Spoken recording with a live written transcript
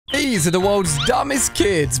These are the world's dumbest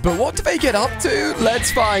kids, but what do they get up to?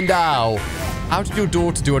 Let's find out. How did your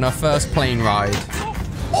daughter do on her first plane ride?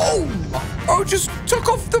 Oh, just took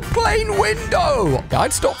off the plane window.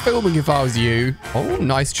 I'd stop filming if I was you. Oh,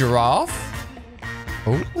 nice giraffe.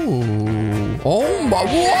 Oh my,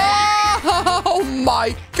 wow, oh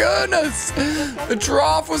my goodness. The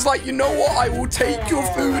giraffe was like, you know what? I will take your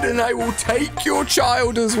food and I will take your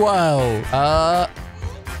child as well.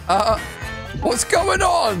 What's going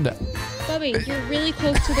on? Bubby, you're really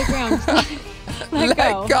close to the ground. Let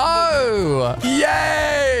go.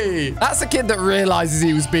 Yay. That's a kid that realizes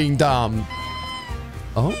he was being dumb.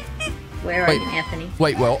 Oh. Where are you, Anthony?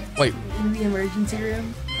 Wait. In the emergency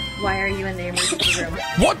room. Why are you in the emergency room?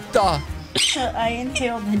 What the? I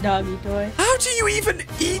inhaled the doggy toy. How do you even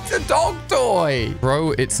eat a dog toy?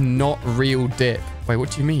 Bro, it's not real dip. Wait,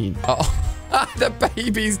 what do you mean? Oh. The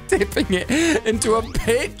baby's dipping it into a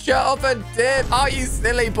pitcher of a dip. Oh, you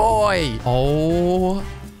silly boy. Oh,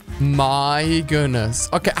 my goodness.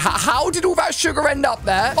 Okay, how did all that sugar end up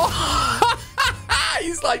there? Oh,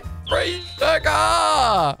 he's like, free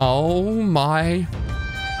sugar. Oh, my.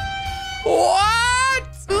 What?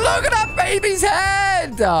 Look at that baby's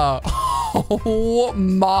head. Oh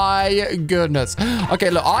my goodness. Okay,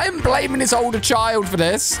 look, I am blaming this older child for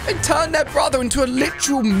this. They turned their brother into a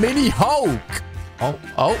literal mini Hulk. Oh,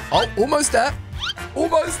 almost there.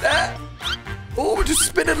 Almost there. Oh, we'll just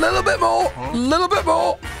spin a little bit more. A little bit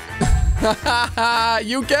more.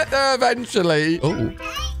 You'll get there eventually. Oh.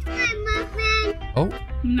 Oh.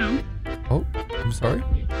 No. Oh, I'm sorry.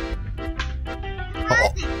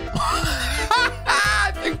 Oh.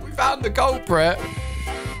 I think we found the culprit.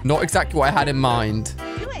 Not exactly what I had in mind.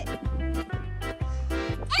 Do it.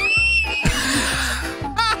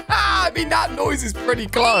 I mean, that noise is pretty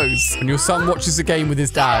close. And your son watches the game with his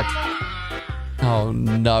dad. Oh,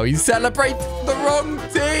 no. He celebrated the wrong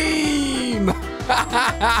team.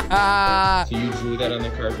 So you drew that on the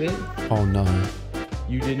carpet? Oh, no.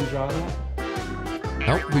 You didn't draw that?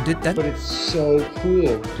 Nope, we did that. But it's so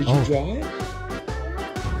cool. Did you draw it?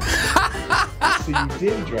 So you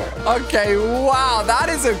did draw it. Okay, wow. That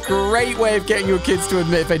is a great way of getting your kids to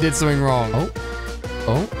admit if they did something wrong.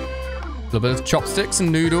 Oh. A little bit of chopsticks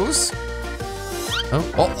and noodles.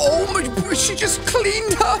 Oh, she just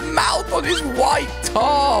cleaned her mouth on his white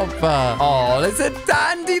top. Oh, there's a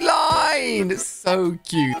dandelion. It's so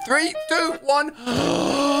cute. 3, 2, 1.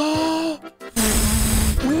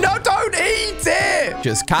 No, don't eat it.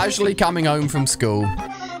 Just casually coming home from school.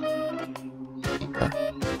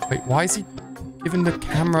 Wait, why is he giving the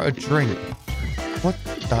camera a drink? What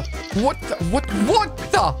the?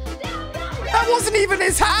 That wasn't even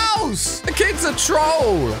his house. The kid's a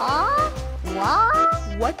troll.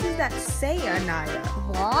 What? What does that say, Anaya?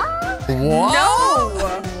 What? What? No.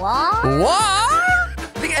 What? What? I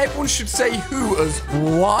think everyone should say who as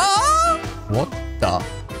what? What the?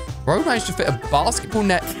 Bro managed to fit a basketball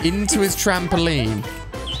net into his trampoline.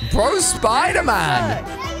 Bro, Spider-Man.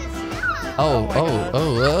 Oh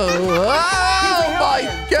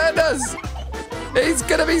my goodness. He's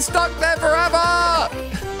gonna be stuck there forever.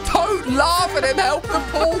 Don't laugh at him. Help the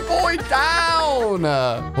poor boy down.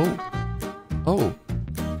 Oh.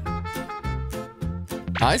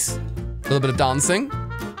 Nice. A little bit of dancing.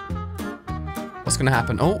 What's gonna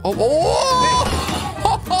happen?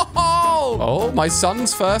 Oh, my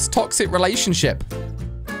son's first toxic relationship.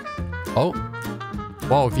 Oh.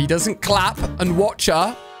 Well, if he doesn't clap and watch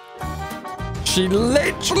her, she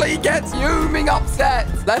literally gets fuming upset.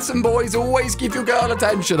 Lesson, boys, always give your girl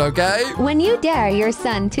attention, okay? When you dare your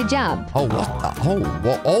son to jump. Oh, what the?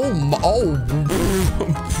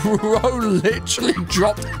 Bro literally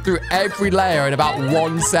dropped through every layer in about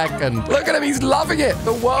 1 second. Look at him, he's loving it.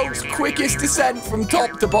 The world's quickest descent from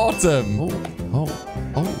top to bottom. Oh,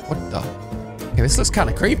 what the? Okay, this looks kind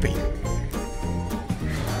of creepy.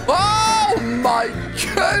 Oh my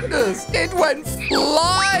goodness! It went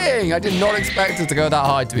flying! I did not expect it to go that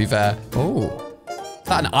high, to be fair. Oh. Is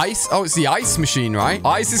that an ice? Oh, it's the ice machine, right?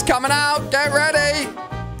 Ice is coming out! Get ready!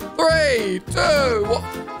 3, 2, 1.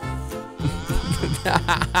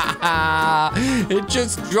 It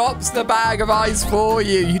just drops the bag of ice for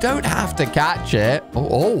you. You don't have to catch it.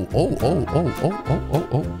 Oh.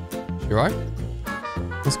 You right?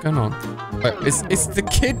 What's going on? Wait, it's the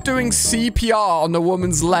kid doing CPR on the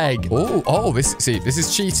woman's leg. This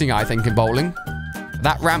is cheating, I think, in bowling.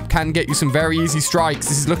 That ramp can get you some very easy strikes.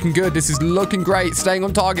 This is looking good. This is looking great. Staying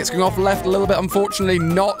on target. It's going off left a little bit. Unfortunately,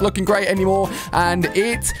 not looking great anymore. And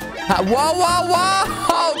it...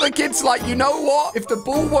 Wow. The kid's like, you know what? If the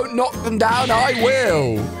ball won't knock them down, I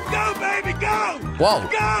will. Go, baby, go. Whoa.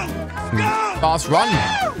 Go. Fast run.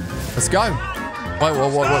 Let's go. Wait.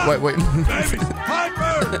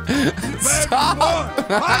 Stop!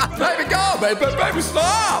 Baby, go! Baby,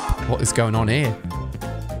 stop! What is going on here?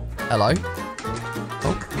 Hello?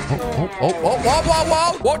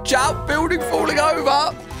 Whoa. Watch out! Building falling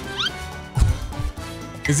over!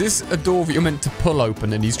 Is this a door that you're meant to pull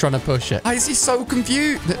open and he's trying to push it? Why is he so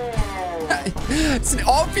confused? It's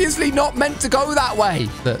obviously not meant to go that way.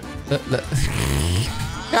 Look.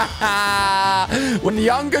 When the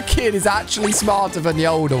younger kid is actually smarter than the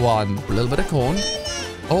older one. A little bit of corn.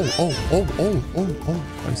 Oh.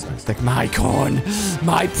 Stick my corn.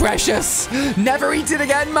 My precious. Never eat it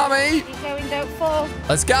again, mummy. Keep going, don't fall.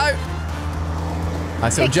 Let's go.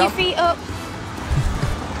 Nice little jump. Your feet up.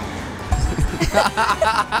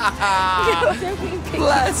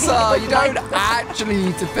 Bless her. You don't actually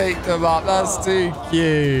need to pick them up. That's too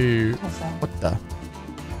cute. What the?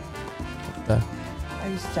 Are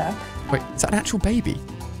you stuck? Wait, is that an actual baby?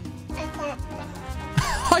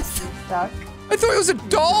 Stuck? I thought it was a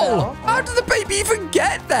doll. No. How did the baby even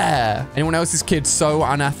get there? Anyone else's kid so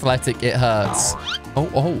unathletic it hurts.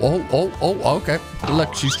 Oh, okay.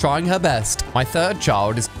 Look, she's trying her best. My third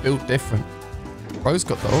child is built different. Rose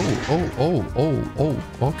got the,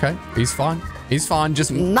 okay. He's fine.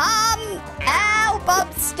 Just... Mom! Help!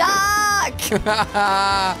 I'm stuck!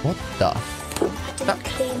 What the?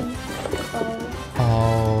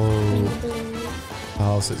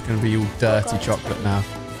 Oh, so it's going to be all dirty chocolate now.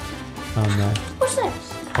 Oh, no. What's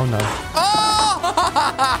this? Oh, no. Oh!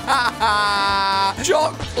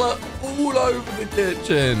 Chocolate all over the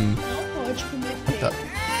kitchen. What the?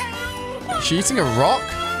 Is she eating a rock?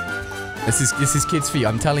 This is kids' feet,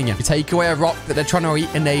 I'm telling you. You take away a rock that they're trying to eat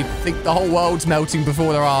and they think the whole world's melting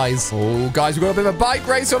before their eyes. Oh, guys, we've got a bit of a bike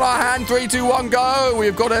race on our hand. 3, 2, 1, go.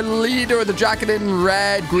 We've got a leader of the jacket in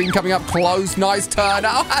red. Green coming up close. Nice turn.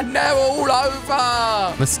 Oh, and they're all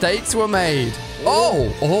over. Mistakes were made.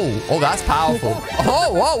 Oh, that's powerful.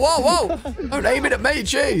 Whoa. Don't aim it at me.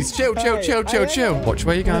 Jeez. Chill. Watch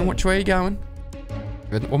where you're going.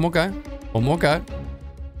 One more go.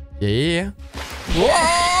 Yeah.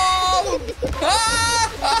 Whoa!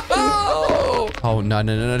 Oh,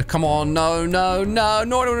 no. Come on. No.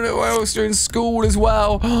 We're else doing school as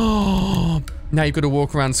well. Now you've got to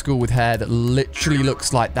walk around school with hair that literally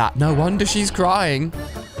looks like that. No wonder she's crying.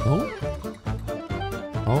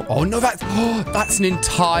 Oh no, that's an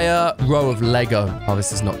entire row of Lego. Oh,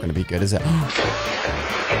 this is not going to be good, is it?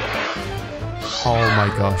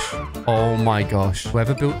 Oh my gosh.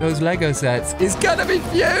 Whoever built those Lego sets is going to be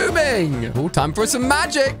fuming. Oh, time for some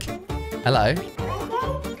magic. Hello.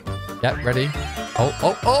 Yep, ready.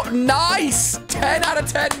 Oh, nice. 10 out of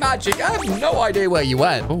 10 magic. I have no idea where you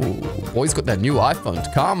went. Oh, boys got their new iPhones.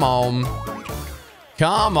 Come on,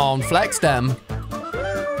 flex them.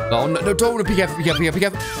 Oh, no, don't be careful.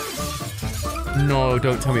 No,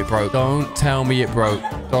 don't tell me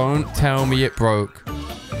it broke.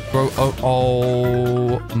 Bro,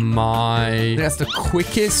 oh my. That's the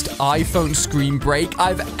quickest iPhone screen break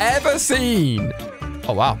I've ever seen.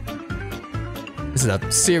 Oh, wow. This is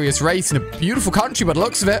a serious race in a beautiful country by the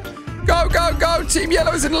looks of it. Go. Team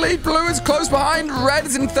Yellow is in the lead. Blue is close behind. Red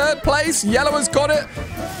is in third place. Yellow has got it.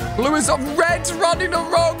 Blue is on. Red's running the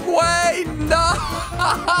wrong way. No.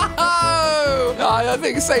 I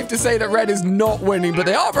think it's safe to say that Red is not winning, but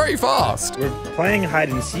they are very fast. We're playing hide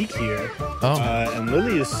and seek here. And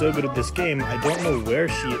Lily is so good at this game, I don't know where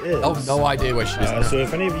she is. Oh, no idea where she is. So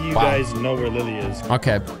if any of you guys know where Lily is.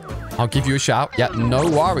 Okay. I'll give you a shout. Yeah, no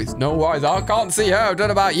worries. I can't see her. I don't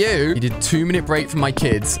know about you. He did 2-minute break for my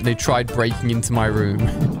kids. And they tried breaking into my room.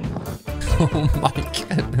 Oh my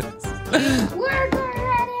goodness. We're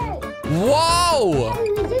ready. Whoa!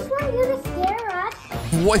 Is this why you're to scare us?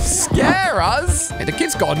 What, scare us? Hey, the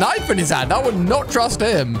kid's got a knife in his hand. I would not trust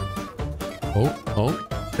him. Oh.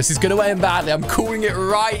 This is going to end badly. I'm calling it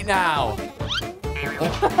right now. Oh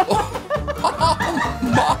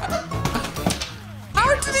my.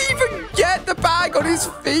 How did he even get the bag on his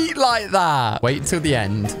feet like that? Wait until the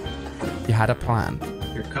end. He had a plan.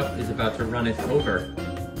 Your cup is about to run it over.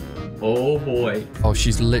 Oh boy. Oh,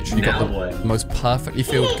 she's literally got the most perfectly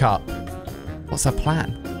filled cup. What's her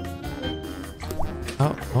plan?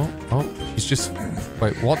 Oh. She's just...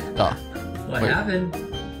 Wait, what the? What happened?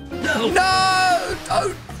 No!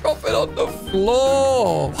 Don't drop it on the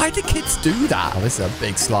floor. Why do kids do that? Oh, this is a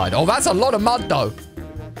big slide. Oh, that's a lot of mud, though.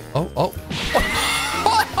 Oh.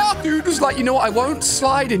 Dude was like, you know what? I won't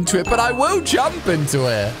slide into it, but I will jump into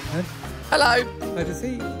it. Hello. Hide and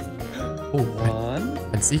seek. Oh, 1,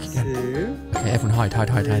 and seek again. 2. Okay, everyone hide.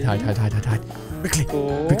 Quickly.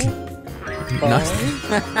 5. Nice.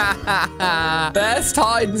 Best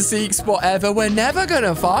hide and seek spot ever. We're never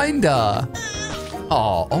gonna find her.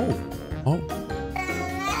 Oh.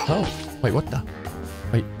 Wait, what the?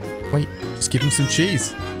 Wait. Just give him some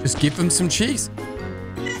cheese. Just give them some cheese.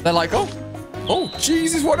 They're like, oh,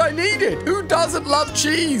 cheese is what I needed. Who doesn't love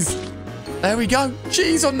cheese? There we go.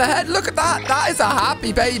 Cheese on the head. Look at that. That is a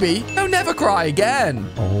happy baby. He'll never cry again.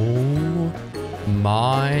 Oh,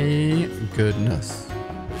 my goodness.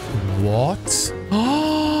 What?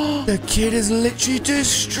 Oh, the kid has literally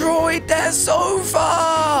destroyed their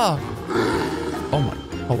sofa.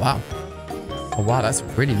 Oh, wow. Oh, wow. That's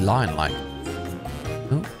really lion-like.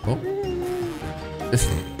 Oh.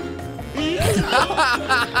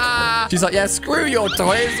 She's like, yeah, screw your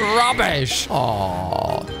toy. It's rubbish.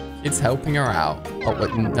 Oh, it's helping her out. Oh,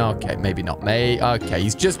 wait, okay, maybe not. Okay,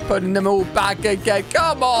 he's just putting them all back again.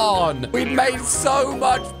 Come on. We made so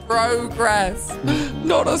much progress.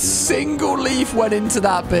 Not a single leaf went into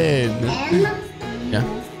that bin. Yeah.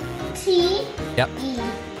 Yep.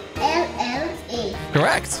 M-T-E-L-L-A.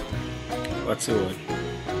 Correct. What's the one?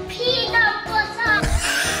 Peanut butter.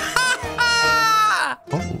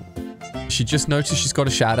 Oh. She just noticed she's got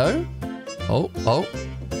a shadow. Oh.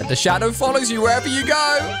 And the shadow follows you wherever you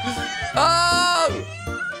go. Oh!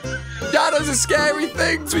 Shadows are scary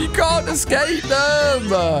things. We can't escape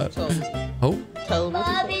them. Oh.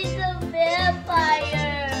 Bobby's a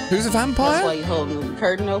vampire. Who's a vampire? That's why you holding the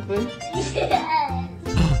curtain open. Yes.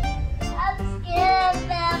 I'm scared of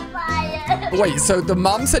vampires. Wait, so the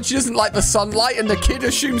mum said she doesn't like the sunlight and the kid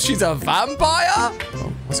assumes she's a vampire?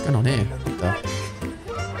 Oh, what's going on here?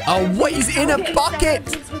 Oh, wait, he's in a bucket.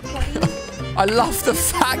 I love the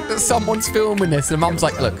fact that someone's filming this. And mum's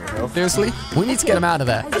like, look, seriously, we need to get him out of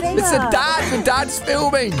there. It's a dad. The dad's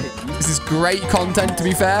filming. This is great content, to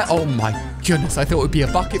be fair. Oh, my goodness. I thought it would be a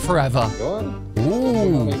bucket forever.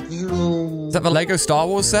 Ooh. Is that the Lego Star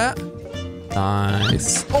Wars set?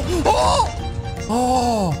 Nice.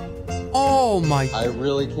 Oh, my. I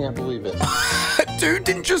really can't believe it. Dude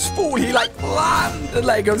didn't just fall. He, like, slammed the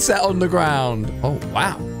Lego set on the ground. Oh,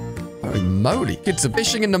 wow. Holy moly. Kids are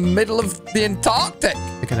fishing in the middle of the Antarctic.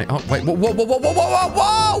 Okay, oh, wait. Whoa.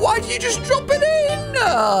 Why did you just drop it in?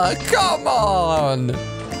 Come on.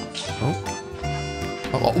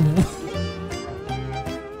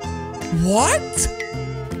 What?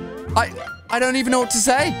 I don't even know what to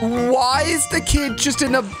say. Why is the kid just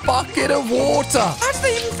in a bucket of water? How did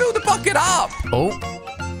they even fill the bucket up? Oh,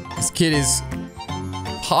 this kid is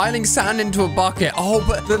piling sand into a bucket. Oh,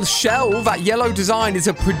 but the shell, that yellow design, is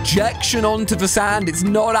a projection onto the sand. It's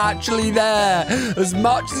not actually there. As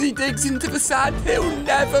much as he digs into the sand, he'll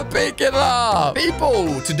never pick it up.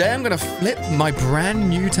 People, today I'm going to flip my brand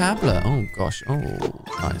new tablet. Oh, gosh. Oh,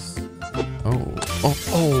 nice. Oh.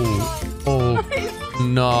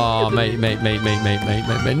 No, mate.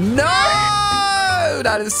 No!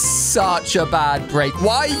 That is such a bad break.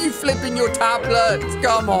 Why are you flipping your tablet?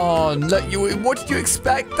 Come on. Look, what did you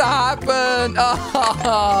expect to happen?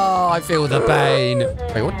 Oh, I feel the pain.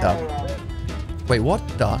 Wait, what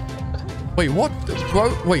the?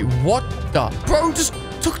 Bro just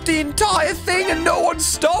took the entire thing and no one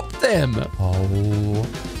stopped him. Oh,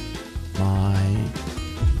 my.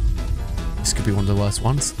 This could be one of the worst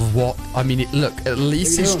ones. What? I mean, look, at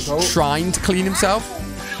least he's trying to clean himself.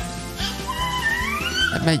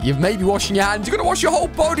 Mate, you've maybe washing your hands. You're going to wash your whole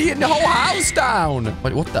body and the whole house down.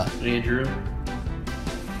 Wait, what the? Andrew.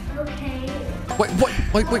 Okay. Wait.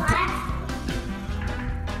 I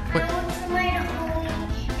want somewhere to hold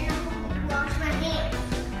and wash my hands.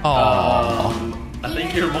 Oh. I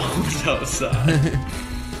think your mom's outside.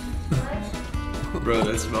 Bro,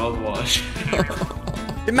 that smells wash.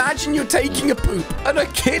 Imagine you're taking a poop and a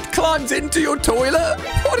kid climbs into your toilet.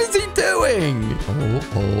 What is he doing?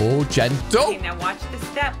 Oh, gentle. Okay, now watch the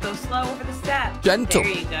step. Go slow over the step. Gentle.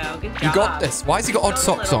 There you go. Good job. You got this. Why has he got odd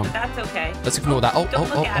socks on? That's okay. Let's ignore that. Oh,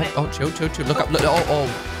 chill. Look up. Look. Oh.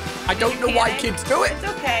 I don't know why kids do it. It's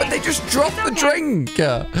okay. But they just drop the drink.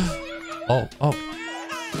 Oh.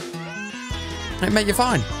 Hey, mate, you're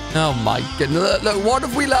fine. Oh, my goodness. Look, what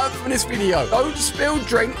have we learned from this video? Don't spill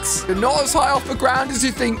drinks. You're not as high off the ground as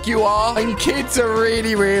you think you are. And kids are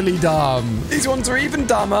really, really dumb. These ones are even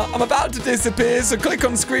dumber. I'm about to disappear, so click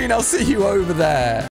on screen. I'll see you over there.